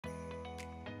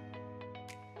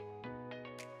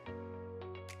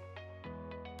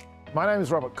My name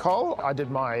is Robert Cole. I did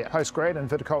my postgrad in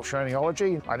viticulture and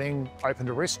enology. I then opened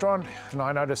a restaurant and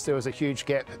I noticed there was a huge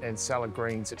gap in salad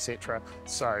greens, etc.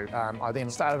 So I then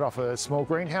started off a small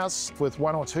greenhouse with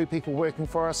 1 or 2 people working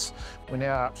for us. We're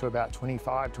now up to about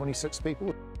 25, 26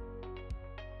 people.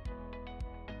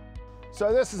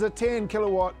 So this is a 10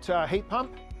 kilowatt heat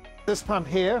pump. This pump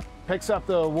here picks up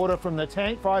the water from the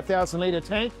tank, 5,000 litre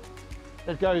tank.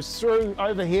 It goes through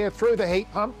over here through the heat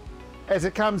pump. As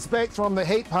it comes back from the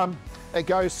heat pump, it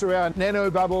goes through our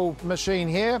nano bubble machine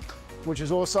here, which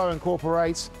is also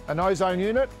incorporates an ozone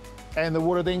unit, and the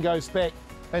water then goes back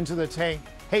into the tank,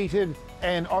 heated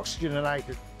and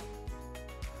oxygenated.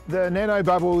 The nano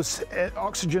bubbles,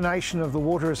 oxygenation of the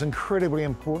water is incredibly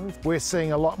important. We're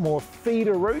seeing a lot more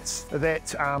feeder roots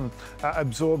that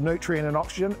absorb nutrient and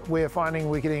oxygen. We're finding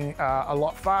we're getting a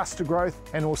lot faster growth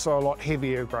and also a lot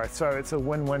heavier growth. So it's a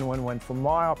win-win-win-win. For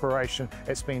my operation,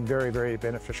 it's been very, very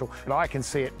beneficial. And I can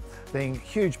see it being a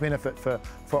huge benefit for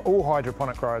all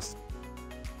hydroponic growers.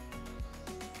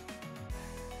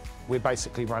 We're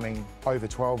basically running over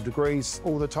 12 degrees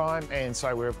all the time, and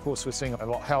so we're seeing a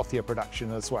lot healthier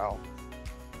production as well.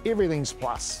 Everything's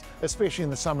plus, especially in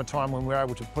the summertime when we're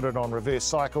able to put it on reverse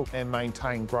cycle and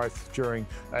maintain growth during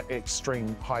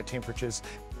extreme high temperatures.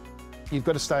 You've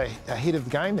got to stay ahead of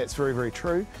the game, that's very, very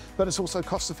true, but it's also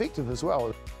cost effective as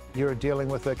well. You're dealing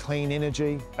with a clean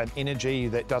energy, an energy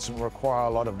that doesn't require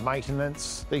a lot of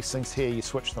maintenance. These things here, you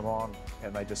switch them on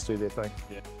and they just do their thing.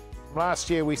 Yeah. Last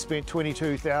year we spent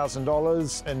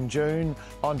 $22,000 in June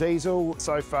on diesel.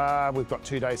 So far, we've got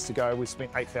 2 days to go, we've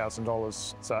spent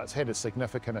 $8,000, so it's had a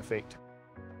significant effect.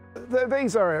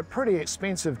 These are pretty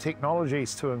expensive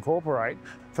technologies to incorporate.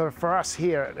 For us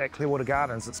here at Clearwater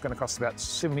Gardens, it's going to cost about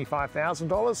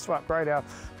 $75,000 to upgrade our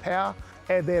power.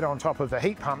 Add that on top of the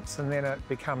heat pumps and then it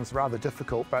becomes rather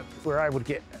difficult, but if we're able to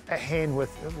get a hand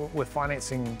with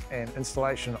financing and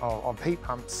installation of heat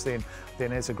pumps, then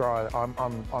as a grower,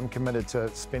 I'm committed to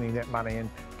spending that money and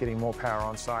getting more power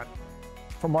on site.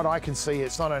 From what I can see,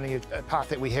 it's not only a path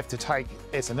that we have to take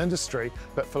as an industry,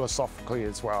 but philosophically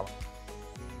as well.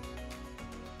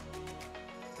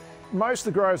 Most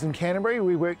of the growers in Canterbury,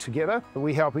 we work together.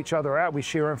 We help each other out. We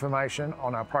share information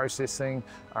on our processing,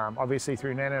 obviously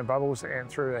through nano bubbles and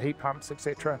through the heat pumps,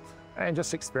 etc., and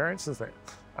just experiences that.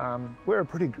 We're a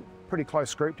pretty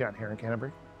close group down here in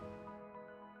Canterbury.